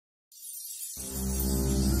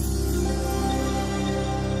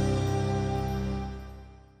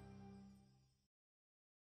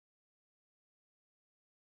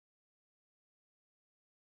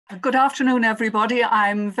Good afternoon, everybody.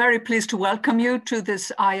 I'm very pleased to welcome you to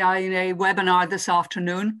this IIEA webinar this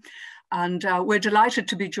afternoon. And we're delighted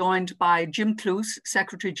to be joined by Jim Cloos,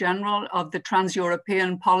 Secretary-General of the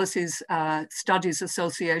Trans-European Policies Studies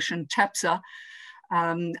Association, TEPSA.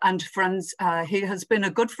 And friends, he has been a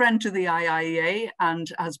good friend to the IIEA and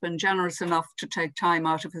has been generous enough to take time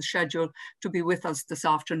out of his schedule to be with us this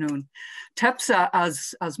afternoon. TEPSA,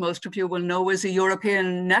 as most of you will know, is a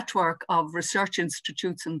European network of research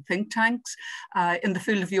institutes and think tanks in the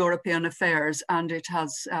field of European affairs. And it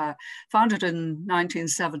has founded in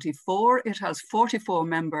 1974. It has 44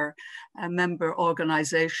 member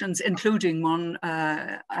organizations, including one,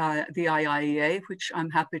 the IIEA, which I'm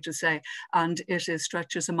happy to say, and it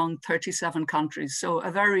stretches among 37 countries. So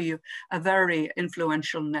a very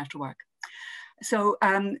influential network. So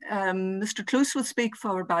Mr. Cloos will speak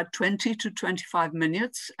for about 20 to 25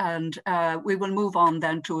 minutes, and we will move on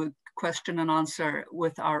then to a question and answer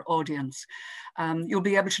with our audience. You'll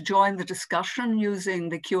be able to join the discussion using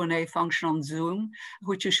the Q&A function on Zoom,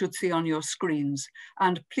 which you should see on your screens.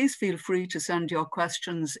 And please feel free to send your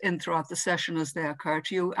questions in throughout the session as they occur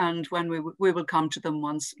to you, and when we will come to them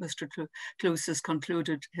once Mr. Cloos has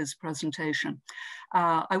concluded his presentation.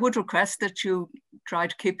 I would request that you try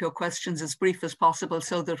to keep your questions as brief as possible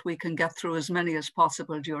so that we can get through as many as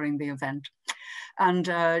possible during the event. And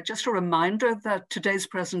just a reminder that today's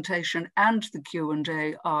presentation and the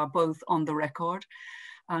Q&A are both on the record.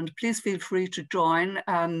 And please feel free to join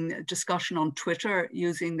discussion on Twitter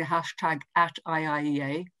using the hashtag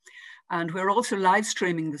 @IIEA. And we're also live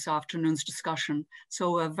streaming this afternoon's discussion.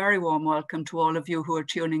 So a very warm welcome to all of you who are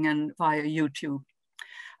tuning in via YouTube.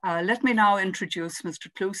 Let me now introduce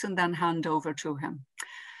Mr. Cloos and then hand over to him.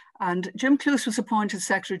 And Jim Cloos was appointed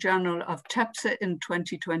Secretary-General of TEPSA in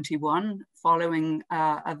 2021, following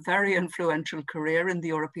a very influential career in the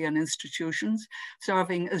European institutions,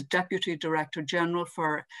 serving as Deputy Director General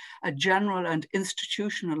for General and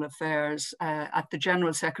Institutional Affairs at the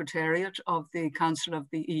General Secretariat of the Council of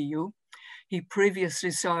the EU. He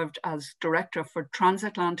previously served as Director for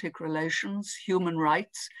Transatlantic Relations, Human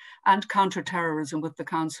Rights and Counter Terrorism with the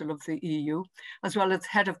Council of the EU, as well as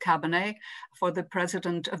Head of Cabinet for the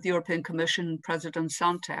President of the European Commission, President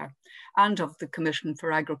Santer, and of the Commission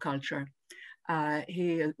for Agriculture.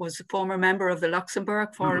 He was a former member of the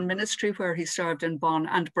Luxembourg Foreign Ministry, where he served in Bonn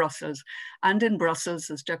and Brussels. And in Brussels,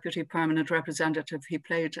 as Deputy Permanent Representative, he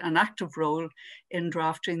played an active role in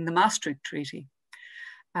drafting the Maastricht Treaty.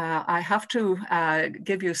 I have to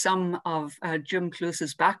give you some of Jim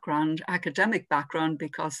Cloos's background, academic background,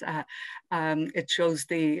 because it shows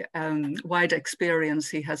the wide experience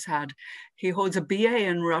he has had. He holds a BA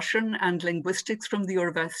in Russian and linguistics from the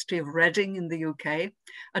University of Reading in the UK,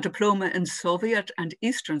 a diploma in Soviet and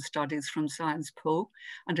Eastern Studies from Sciences Po,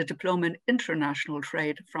 and a diploma in international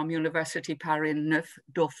trade from University Paris 9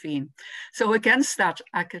 Dauphine. So against that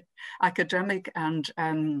academic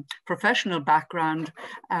and professional background,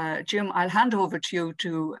 Jim, I'll hand over to you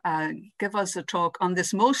to give us a talk on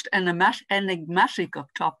this most enigmatic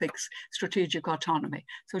of topics, strategic autonomy.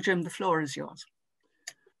 So Jim, the floor is yours.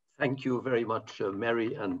 Thank you very much,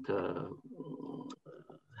 Mary, and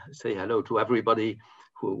say hello to everybody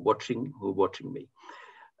who are watching me.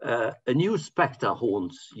 A new spectre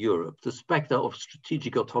haunts Europe, the spectre of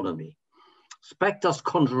strategic autonomy. Spectres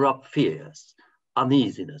conjure up fears,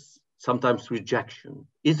 uneasiness, sometimes rejection.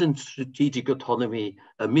 Isn't strategic autonomy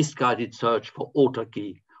a misguided search for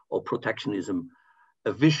autarky or protectionism,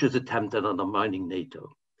 a vicious attempt at undermining NATO?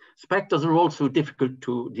 Spectres are also difficult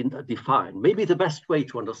to define. Maybe the best way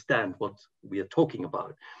to understand what we are talking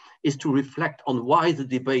about is to reflect on why the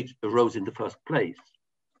debate arose in the first place.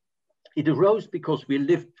 It arose because we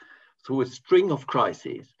lived through a string of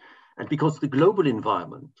crises and because the global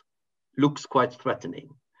environment looks quite threatening.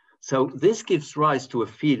 So this gives rise to a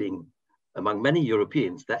feeling among many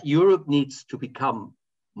Europeans that Europe needs to become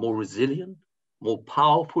more resilient, more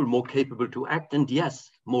powerful, more capable to act, and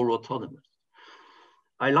yes, more autonomous.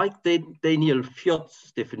 I like Daniel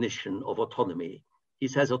Fiott's definition of autonomy. He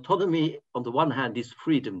says autonomy, on the one hand, is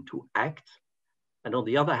freedom to act, and on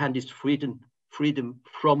the other hand is freedom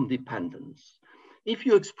from dependence. If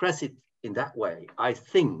you express it in that way, I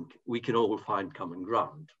think we can all find common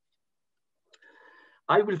ground.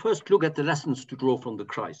 I will first look at the lessons to draw from the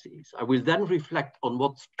crises. I will then reflect on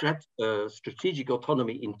what strategic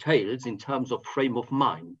autonomy entails in terms of frame of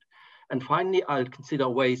mind. And finally, I'll consider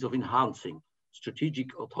ways of enhancing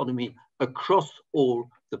strategic autonomy across all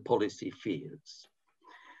the policy fields.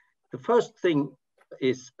 The first thing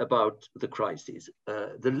is about the crises.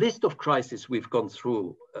 The list of crises we've gone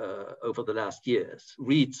through over the last years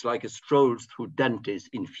reads like a stroll through Dante's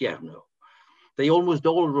Inferno. They almost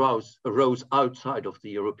all arose outside of the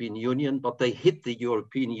European Union, but they hit the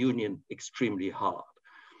European Union extremely hard.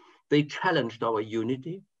 They challenged our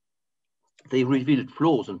unity. They revealed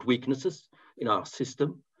flaws and weaknesses in our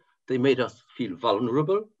system. They made us feel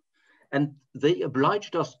vulnerable, and they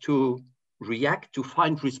obliged us to react, to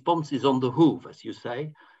find responses on the hoof, as you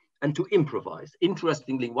say, and to improvise.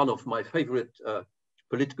 Interestingly, one of my favorite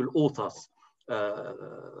political authors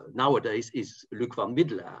nowadays is Luc van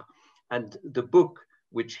Middelaar, and the book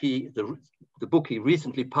which the book he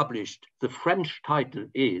recently published, the French title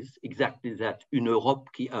is exactly that, Une Europe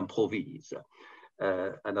qui improvise.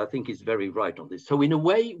 And I think he's very right on this. So in a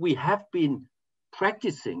way, we have been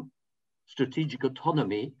practicing strategic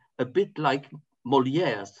autonomy a bit like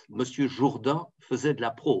Molière's Monsieur Jourdain faisait de la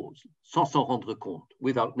prose, sans s'en rendre compte,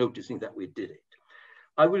 without noticing that we did it.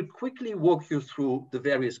 I will quickly walk you through the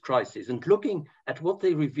various crises and looking at what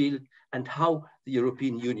they revealed and how the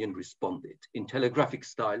European Union responded, in telegraphic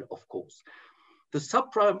style, of course. The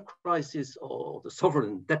subprime crisis, or the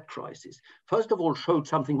sovereign debt crisis, first of all showed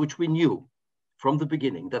something which we knew from the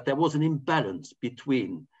beginning, that there was an imbalance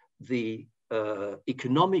between the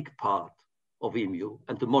economic part of EMU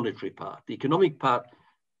and the monetary part. The economic part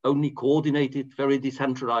only coordinated, very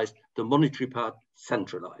decentralized, the monetary part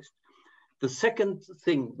centralized. The second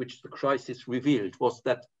thing which the crisis revealed was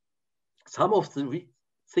that some of the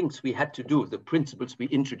things we had to do, the principles we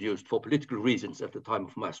introduced for political reasons at the time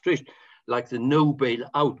of Maastricht, like the no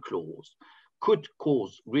bail-out clause, could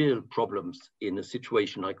cause real problems in a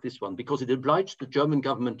situation like this one, because it obliged the German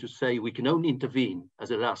government to say we can only intervene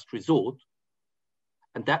as a last resort.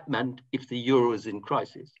 And that meant if the euro is in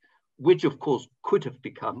crisis, which of course could have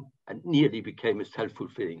become and nearly became a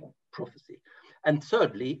self-fulfilling prophecy. And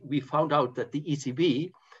thirdly, we found out that the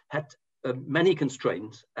ECB had many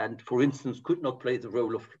constraints and, for instance, could not play the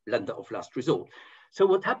role of lender of last resort. So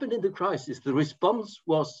what happened in the crisis, the response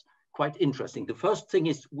was quite interesting. The first thing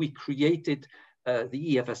is we created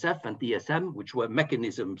the EFSF and the ESM, which were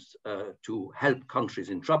mechanisms to help countries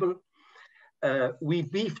in trouble. We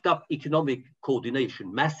beefed up economic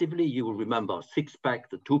coordination massively. You will remember six-pack,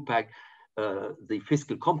 the two-pack, the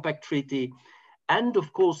Fiscal Compact Treaty. And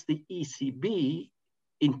of course, the ECB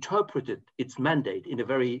interpreted its mandate in a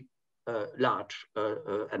very large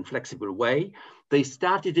and flexible way. They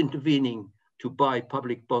started intervening to buy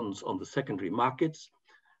public bonds on the secondary markets.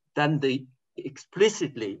 Then they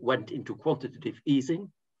explicitly went into quantitative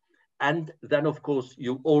easing. And then, of course,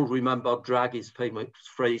 you all remember Draghi's famous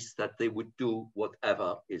phrase that they would do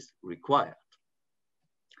whatever is required.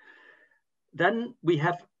 Then we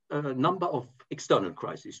have a number of external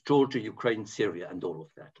crises, Georgia, Ukraine, Syria, and all of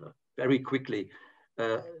that. Very quickly,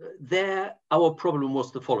 there our problem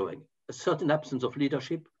was the following: a certain absence of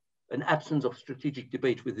leadership, an absence of strategic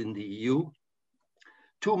debate within the EU,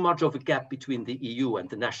 too much of a gap between the EU and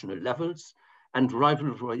the national levels, and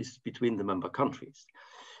rivalries between the member countries.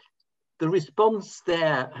 The response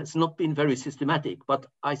there has not been very systematic, but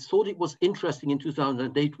I thought it was interesting in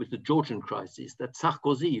 2008 with the Georgian crisis that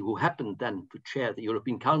Sarkozy, who happened then to chair the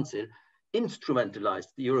European Council, instrumentalized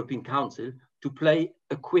the European Council to play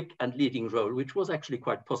a quick and leading role, which was actually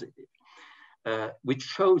quite positive, which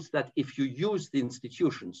shows that if you use the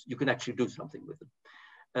institutions, you can actually do something with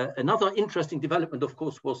them. Another interesting development, of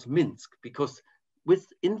course, was Minsk, because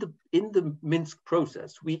in the Minsk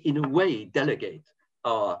process, we in a way delegate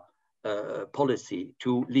our policy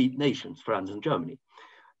to lead nations, France and Germany.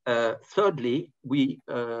 Thirdly, we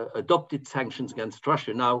adopted sanctions against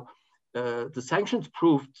Russia. Now, the sanctions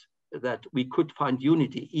proved that we could find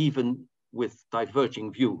unity even with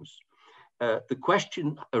diverging views. The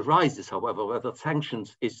question arises, however, whether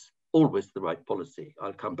sanctions is always the right policy.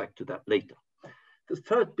 I'll come back to that later. The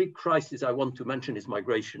third big crisis I want to mention is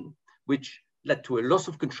migration, which led to a loss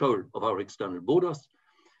of control of our external borders.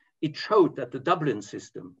 It showed that the Dublin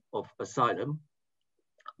system of asylum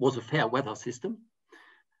was a fair weather system.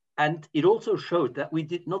 And it also showed that we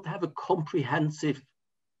did not have a comprehensive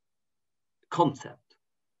concept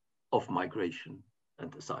of migration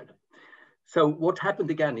and asylum. So what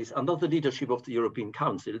happened again is, under the leadership of the European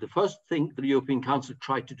Council, the first thing the European Council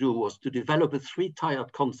tried to do was to develop a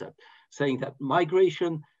three-tiered concept, saying that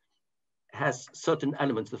migration has certain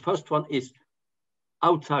elements. The first one is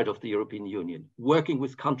outside of the European Union, working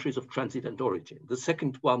with countries of transit and origin. The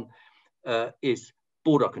second one is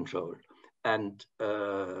border control and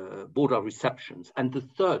border receptions. And the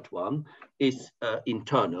third one is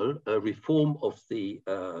internal, reform of the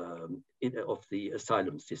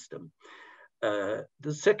asylum system.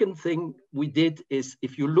 The second thing we did is,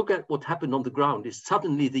 if you look at what happened on the ground, is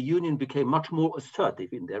suddenly the Union became much more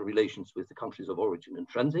assertive in their relations with the countries of origin and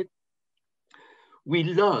transit. We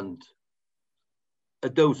learned a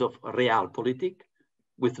dose of realpolitik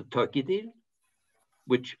with the Turkey deal,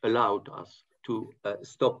 which allowed us to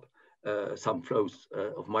stop some flows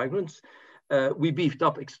of migrants. We beefed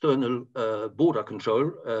up external border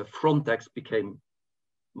control. Frontex became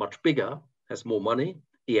much bigger, has more money.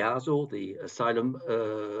 EASO, the asylum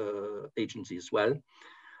agency as well.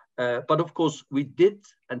 But of course, we did,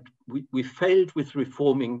 and we failed with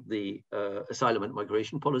reforming the asylum and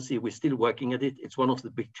migration policy. We're still working at it. It's one of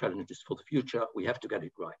the big challenges for the future. We have to get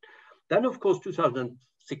it right. Then, of course,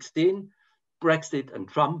 2016, Brexit and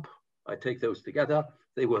Trump, I take those together.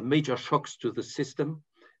 They were major shocks to the system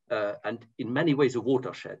and in many ways a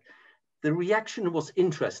watershed. The reaction was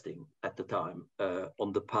interesting at the time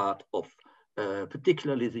on the part of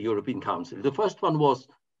particularly the European Council. The first one was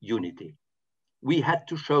unity. We had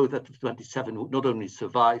to show that the 27 would not only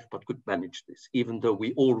survive, but could manage this, even though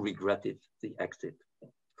we all regretted the exit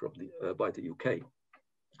from by the UK.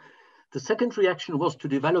 The second reaction was to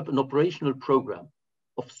develop an operational program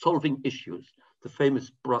of solving issues, the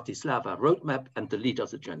famous Bratislava roadmap and the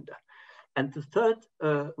leaders' agenda. And the third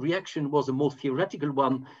reaction was a more theoretical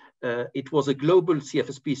one. It was a global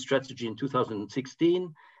CFSP strategy in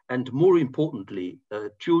 2016, and more importantly,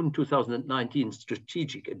 June 2019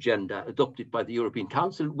 strategic agenda adopted by the European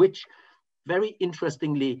Council, which very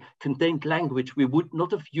interestingly contained language we would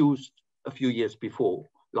not have used a few years before,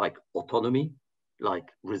 like autonomy, like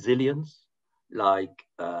resilience, like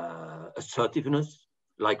assertiveness,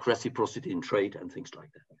 like reciprocity in trade and things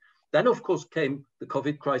like that. Then, of course, came the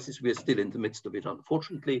COVID crisis. We are still in the midst of it,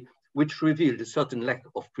 unfortunately, which revealed a certain lack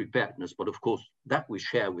of preparedness. But of course, that we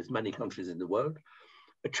share with many countries in the world.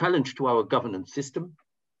 A challenge to our governance system,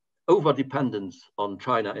 over-dependence on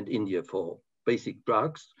China and India for basic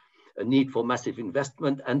drugs, a need for massive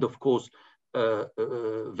investment, and of course,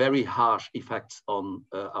 very harsh effects on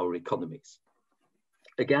our economies.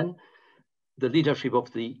 Again, the leadership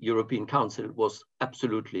of the European Council was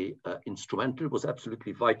absolutely instrumental, was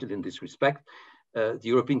absolutely vital in this respect. The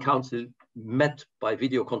European Council met by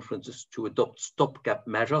video conferences to adopt stopgap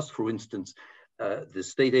measures. For instance, the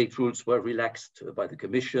state aid rules were relaxed by the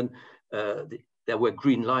Commission. There were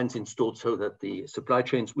green lines installed so that the supply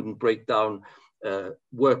chains wouldn't break down.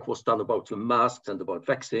 Work was done about the masks and about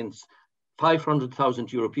vaccines.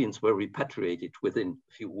 500,000 Europeans were repatriated within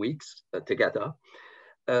a few weeks together.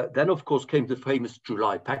 Then, of course, came the famous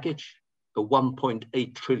July package, a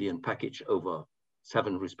 1.8 trillion package over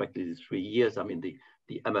 7, respectively 3 years. I mean,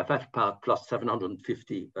 the MFF part plus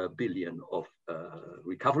 750 billion of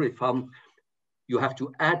recovery fund. You have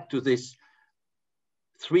to add to this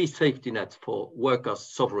 3 safety nets for workers,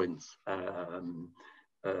 sovereigns,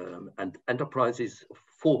 and enterprises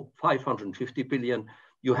for 550 billion.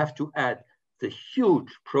 You have to add the huge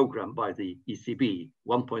program by the ECB,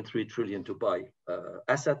 1.3 trillion to buy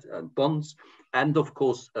assets and bonds, and of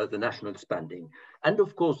course, the national spending. And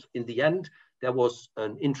of course, in the end, there was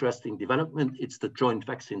an interesting development. It's the joint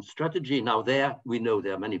vaccine strategy. Now there, we know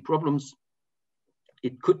there are many problems.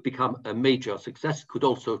 It could become a major success, could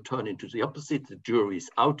also turn into the opposite, the jury is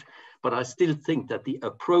out. But I still think that the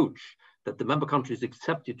approach that the member countries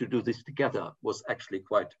accepted to do this together was actually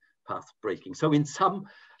quite path-breaking. So in sum,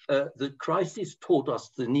 the crisis taught us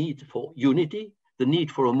the need for unity, the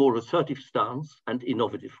need for a more assertive stance and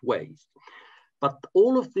innovative ways. But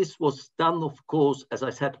all of this was done, of course, as I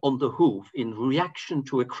said, on the hoof in reaction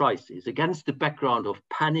to a crisis against the background of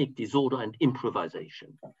panic, disorder, and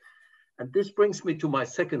improvisation. And this brings me to my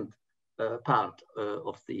second part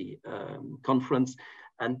of the conference,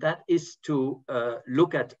 and that is to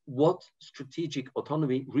look at what strategic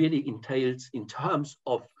autonomy really entails in terms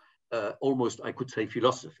of almost, I could say,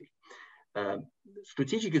 philosophy.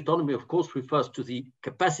 Strategic autonomy, of course, refers to the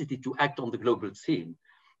capacity to act on the global scene.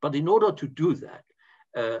 But in order to do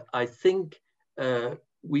that, I think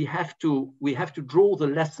we have to draw the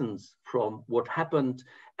lessons from what happened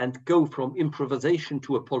and go from improvisation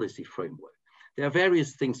to a policy framework. There are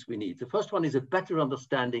various things we need. The first one is a better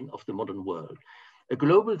understanding of the modern world. A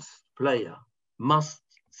global player must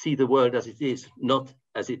see the world as it is, not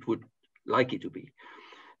as it would like it to be.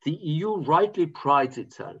 The EU rightly prides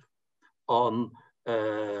itself on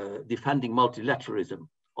defending multilateralism,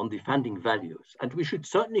 on defending values, and we should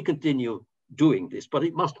certainly continue doing this, but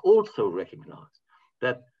it must also recognize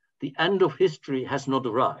that the end of history has not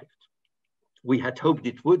arrived. We had hoped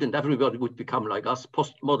it would, and everybody would become like us,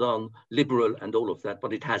 postmodern, liberal, and all of that,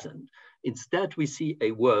 but it hasn't. Instead, we see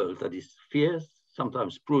a world that is fierce,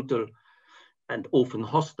 sometimes brutal, and often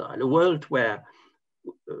hostile, a world where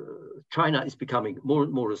China is becoming more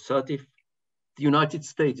and more assertive. The United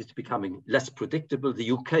States is becoming less predictable.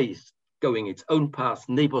 The UK is going its own path.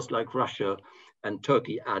 Neighbors like Russia and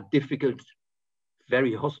Turkey are difficult,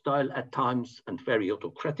 very hostile at times and very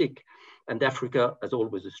autocratic. And Africa, as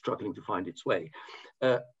always, is struggling to find its way.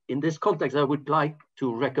 In this context, I would like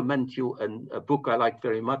to recommend you a book I like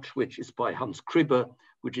very much, which is by Hans Kribbe,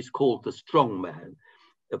 which is called The Strong Man,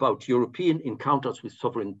 about European encounters with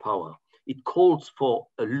sovereign power. It calls for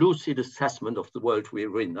a lucid assessment of the world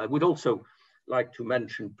we're in. I would also like to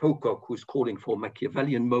mention Pocock, who's calling for a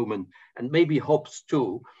Machiavellian moment, and maybe Hobbes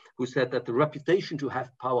too, who said that the reputation to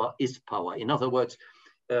have power is power. In other words,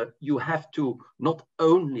 you have to not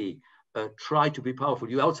only try to be powerful,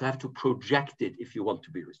 you also have to project it if you want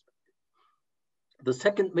to be respected. The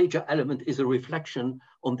second major element is a reflection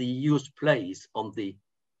on the EU's place on the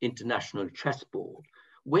international chessboard.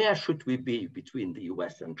 Where should we be between the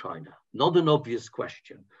US and China? Not an obvious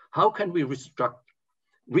question. How can we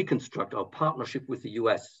reconstruct our partnership with the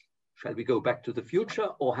US? Shall we go back to the future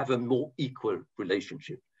or have a more equal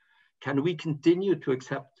relationship? Can we continue to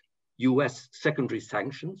accept US secondary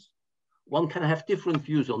sanctions? One can have different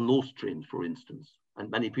views on Nord Stream, for instance, and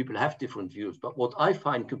many people have different views. But what I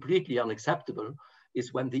find completely unacceptable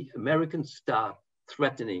is when the Americans start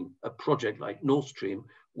threatening a project like Nord Stream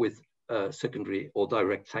with secondary or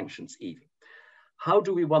direct sanctions even. How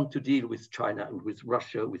do we want to deal with China and with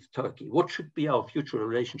Russia, with Turkey? What should be our future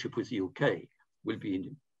relationship with the UK will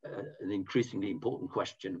be an increasingly important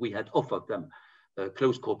question. We had offered them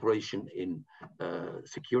close cooperation in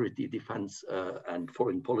security, defense, and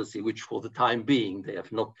foreign policy, which for the time being, they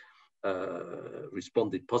have not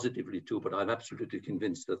responded positively to, but I'm absolutely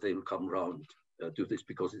convinced that they will come around to this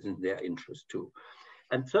because it's in their interest too.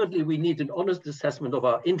 And thirdly, we need an honest assessment of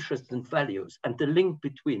our interests and values and the link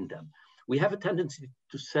between them. We have a tendency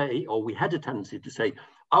to say, or we had a tendency to say,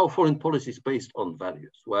 our foreign policy is based on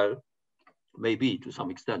values. Well, maybe to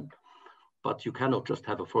some extent, but you cannot just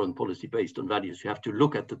have a foreign policy based on values. You have to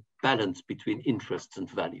look at the balance between interests and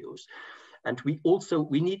values. And we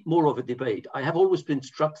need more of a debate. I have always been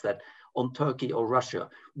struck that on Turkey or Russia,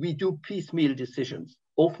 we do piecemeal decisions,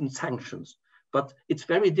 often sanctions, but it's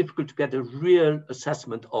very difficult to get a real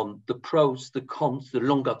assessment on the pros, the cons, the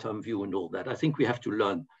longer term view and all that. I think we have to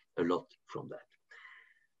learn a lot from that.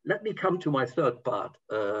 Let me come to my third part,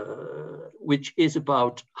 which is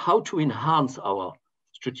about how to enhance our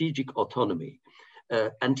strategic autonomy.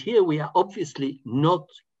 And here we are obviously not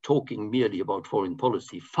talking merely about foreign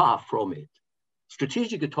policy, far from it.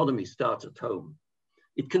 Strategic autonomy starts at home.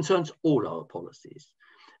 It concerns all our policies.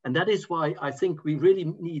 And that is why I think we really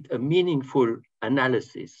need a meaningful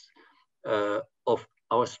analysis of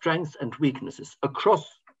our strengths and weaknesses across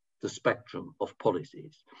the spectrum of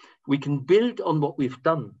policies. We can build on what we've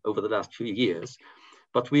done over the last few years,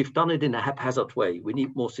 but we've done it in a haphazard way. We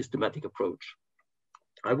need more systematic approach.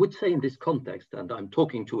 I would say in this context, and I'm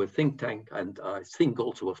talking to a think tank and I think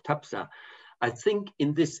also of TEPSA, I think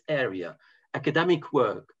in this area, academic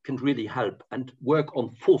work can really help, and work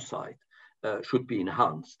on foresight should be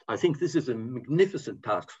enhanced. I think this is a magnificent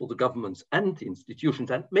task for the governments and the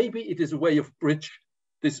institutions, and maybe it is a way of bridge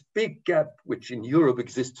this big gap which in Europe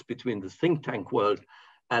exists between the think tank world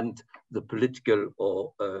and the political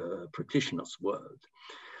or practitioners world.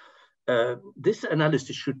 This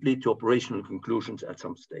analysis should lead to operational conclusions at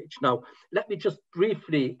some stage. Now, let me just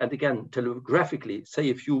briefly, and again, telegraphically, say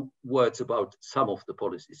a few words about some of the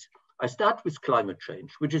policies. I start with climate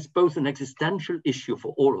change, which is both an existential issue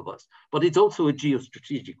for all of us, but it's also a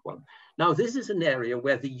geostrategic one. Now, this is an area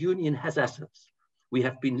where the Union has assets. We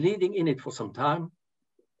have been leading in it for some time.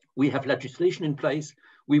 We have legislation in place.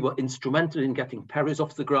 We were instrumental in getting Paris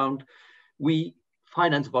off the ground. We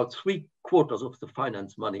finance about 3/4 of the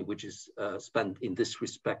finance money which is spent in this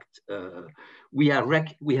respect. We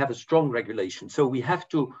have a strong regulation, so we have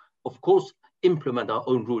to, of course, implement our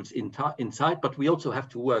own rules inside, but we also have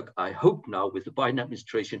to work, I hope now, with the Biden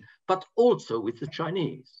administration, but also with the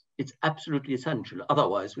Chinese. It's absolutely essential.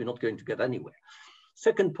 Otherwise, we're not going to get anywhere.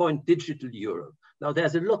 Second point, digital Europe. Now,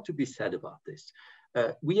 there's a lot to be said about this.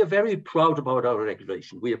 We are very proud about our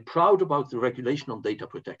regulation. We are proud about the regulation on data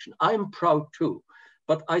protection. I'm proud too,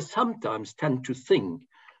 but I sometimes tend to think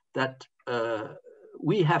that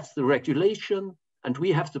we have the regulation and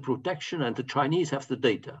we have the protection and the Chinese have the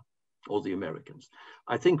data, or the Americans.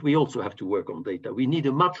 I think we also have to work on data. We need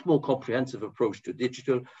a much more comprehensive approach to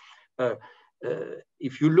digital.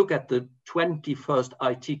 If you look at the 21st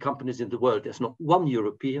IT companies in the world, there's not one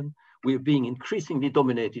European. We are being increasingly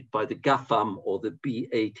dominated by the GAFAM or the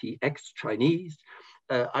BATX Chinese.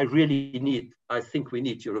 I think we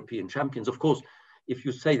need European champions. Of course, if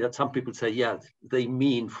you say that, some people say, yeah, they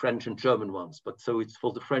mean French and German ones, but so it's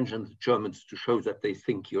for the French and the Germans to show that they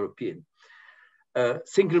think European.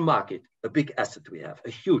 Single market, a big asset we have, a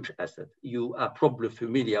huge asset. You are probably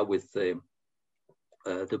familiar with the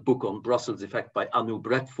the book on Brussels effect by Anu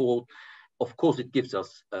Bradford. Of course, it gives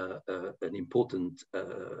us an important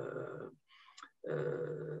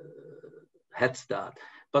head start,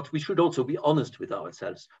 but we should also be honest with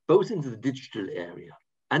ourselves, both in the digital area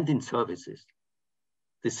and in services.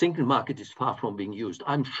 The single market is far from being used.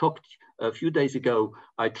 I'm shocked. A few days ago,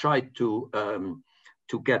 I tried to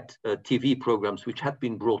get TV programs which had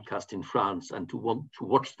been broadcast in France and to want to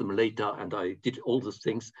watch them later. And I did all those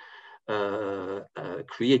things,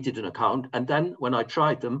 created an account. And then when I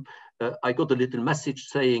tried them, I got a little message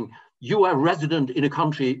saying, you are resident in a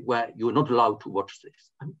country where you're not allowed to watch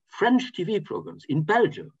this. And French TV programs in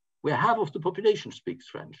Belgium, where half of the population speaks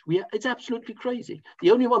French. It's absolutely crazy. The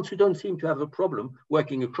only ones who don't seem to have a problem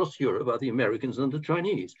working across Europe are the Americans and the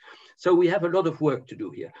Chinese. So we have a lot of work to do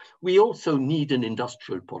here. We also need an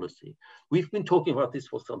industrial policy. We've been talking about this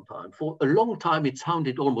for some time. For a long time, it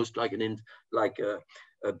sounded almost like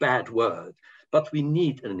a bad word, but we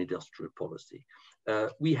need an industrial policy.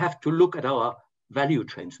 We have to look at our value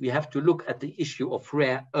chains. We have to look at the issue of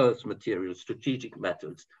rare earth materials, strategic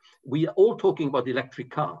metals. We are all talking about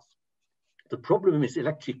electric cars. The problem is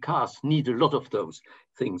electric cars need a lot of those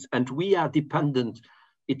things, and we are dependent,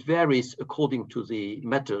 it varies according to the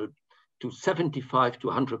metal, to 75 to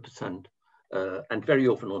 100%, and very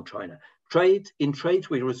often on China. In trade,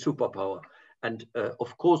 we're a superpower. And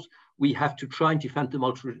of course, we have to try and defend the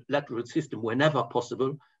multilateral system whenever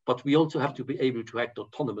possible, but we also have to be able to act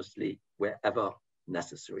autonomously wherever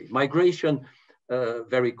necessary. Migration,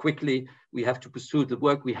 very quickly, we have to pursue the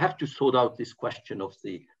work. We have to sort out this question of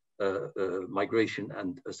the migration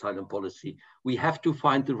and asylum policy. We have to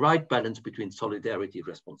find the right balance between solidarity and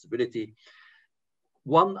responsibility.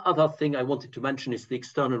 One other thing I wanted to mention is the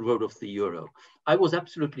external role of the euro. I was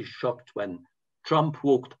absolutely shocked when Trump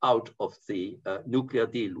walked out of the nuclear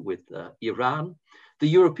deal with Iran. The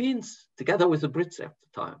Europeans, together with the Brits at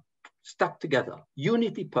the time, stuck together,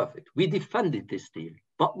 unity perfect. We defended this deal,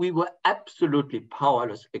 but we were absolutely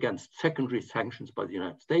powerless against secondary sanctions by the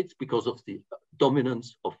United States because of the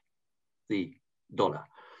dominance of the dollar.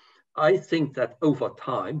 I think that over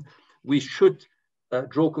time, we should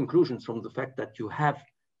draw conclusions from the fact that you have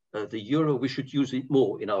the euro, we should use it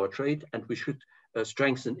more in our trade, and we should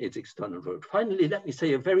strengthen its external role. Finally, let me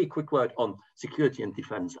say a very quick word on security and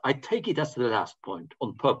defense. I take it as the last point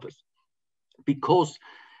on purpose, because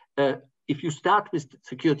if you start with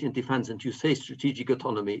security and defense and you say strategic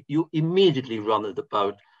autonomy, you immediately run it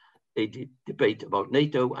about a debate about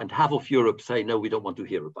NATO, and half of Europe say, no, we don't want to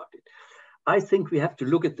hear about it. I think we have to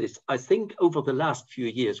look at this. I think over the last few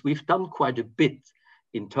years, we've done quite a bit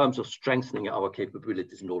in terms of strengthening our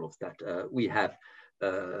capabilities and all of that. We have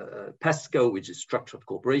PESCO, which is structured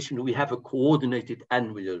cooperation. We have a coordinated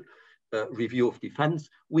annual review of defense.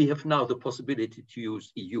 We have now the possibility to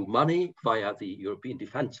use EU money via the European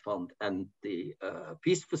Defense Fund and the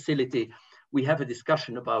Peace Facility. We have a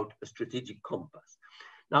discussion about a strategic compass.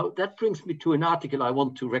 Now, that brings me to an article I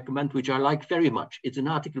want to recommend, which I like very much. It's an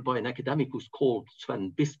article by an academic who's called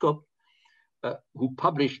Sven Biskup, who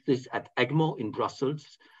published this at EGMO in Brussels.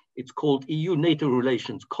 It's called EU-NATO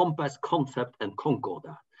Relations, Compass, Concept, and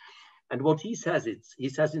Concordat. And what he says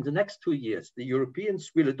in the next 2 years, the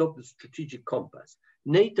Europeans will adopt a strategic compass.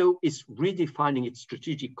 NATO is redefining its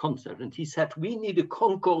strategic concept. And he said, we need a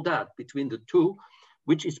concordat between the two,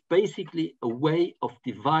 which is basically a way of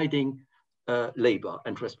dividing labor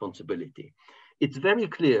and responsibility. It's very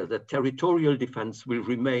clear that territorial defense will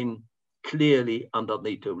remain clearly under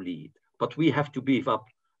NATO lead, but we have to beef up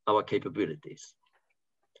our capabilities.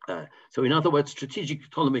 So in other words, strategic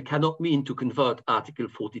autonomy cannot mean to convert Article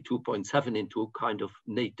 42.7 into a kind of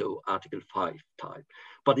NATO Article 5 type,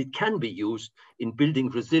 but it can be used in building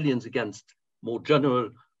resilience against more general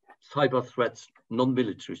cyber threats,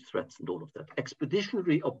 non-military threats, and all of that.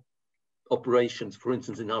 Expeditionary operations, for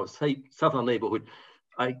instance, in our southern neighborhood,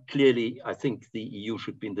 I think the EU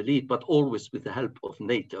should be in the lead, but always with the help of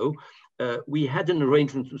NATO. We had an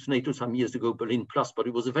arrangement with NATO some years ago, Berlin Plus, but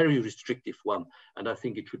it was a very restrictive one, and I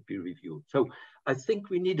think it should be reviewed. So I think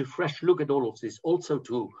we need a fresh look at all of this, also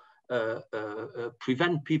to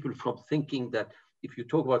prevent people from thinking that if you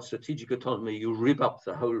talk about strategic autonomy, you rip up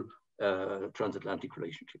the whole transatlantic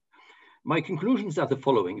relationship. My conclusions are the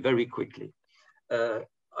following, very quickly.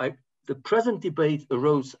 The present debate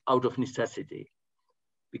arose out of necessity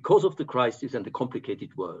because of the crisis and the complicated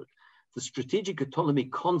world. The strategic autonomy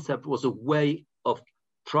concept was a way of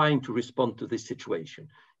trying to respond to this situation.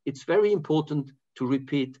 It's very important to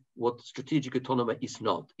repeat what strategic autonomy is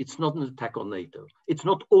not. It's not an attack on NATO. It's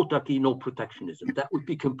not autarky, no protectionism. That would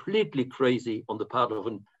be completely crazy on the part of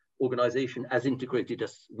an organization as integrated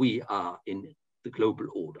as we are in the global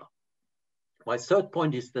order. My third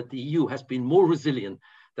point is that the EU has been more resilient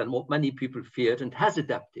than what many people feared and has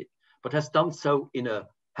adapted, but has done so in a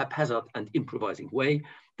haphazard and improvising way.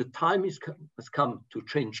 The time has come to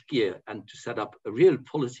change gear and to set up a real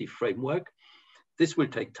policy framework. This will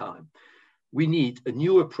take time. We need a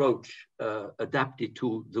new approach adapted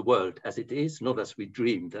to the world as it is, not as we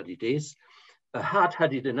dream that it is. A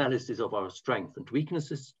hard-headed analysis of our strengths and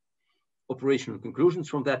weaknesses, operational conclusions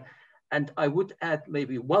from that. And I would add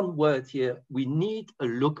maybe one word here. We need a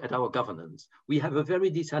look at our governance. We have a very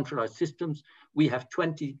decentralized systems. We have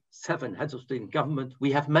 27 heads of state and government.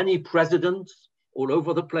 We have many presidents all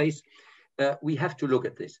over the place. We have to look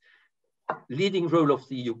at this. Leading role of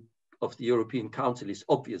the European Council is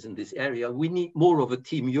obvious in this area. We need more of a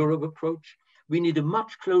Team Europe approach. We need a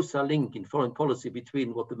much closer link in foreign policy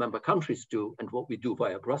between what the member countries do and what we do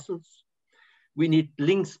via Brussels. We need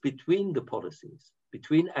links between the policies,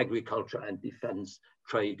 between agriculture and defense,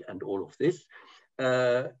 trade, and all of this.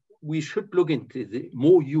 We should look into the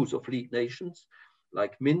more use of lead nations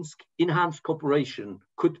like Minsk. Enhanced cooperation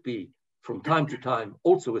could be, from time to time,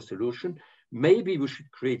 also a solution. Maybe we should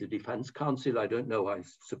create a defense council. I don't know. I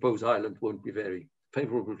suppose Ireland won't be very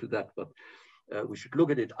favorable to that, but we should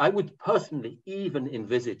look at it. I would personally even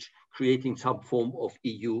envisage creating some form of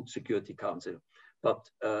EU Security Council, but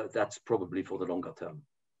that's probably for the longer term.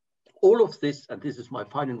 All of this, and this is my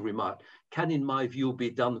final remark, can, in my view, be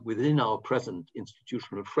done within our present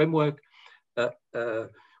institutional framework,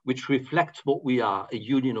 which reflects what we are, a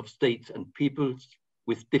union of states and peoples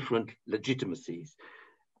with different legitimacies.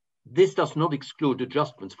 This does not exclude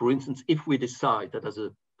adjustments. For instance, if we decide that as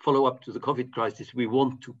a follow-up to the COVID crisis, we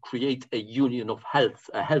want to create a union of health,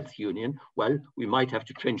 a health union, well, we might have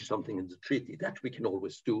to change something in the treaty. That we can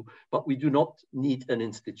always do, but we do not need an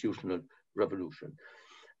institutional revolution.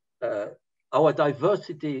 Our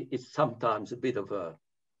diversity is sometimes a bit of a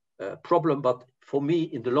problem, but for me,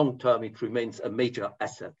 in the long term, it remains a major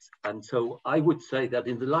asset. And so I would say that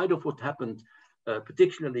in the light of what happened,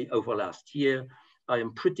 particularly over last year, I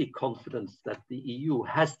am pretty confident that the EU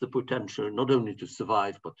has the potential not only to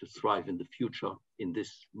survive, but to thrive in the future in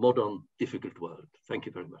this modern, difficult world. Thank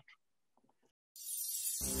you very much.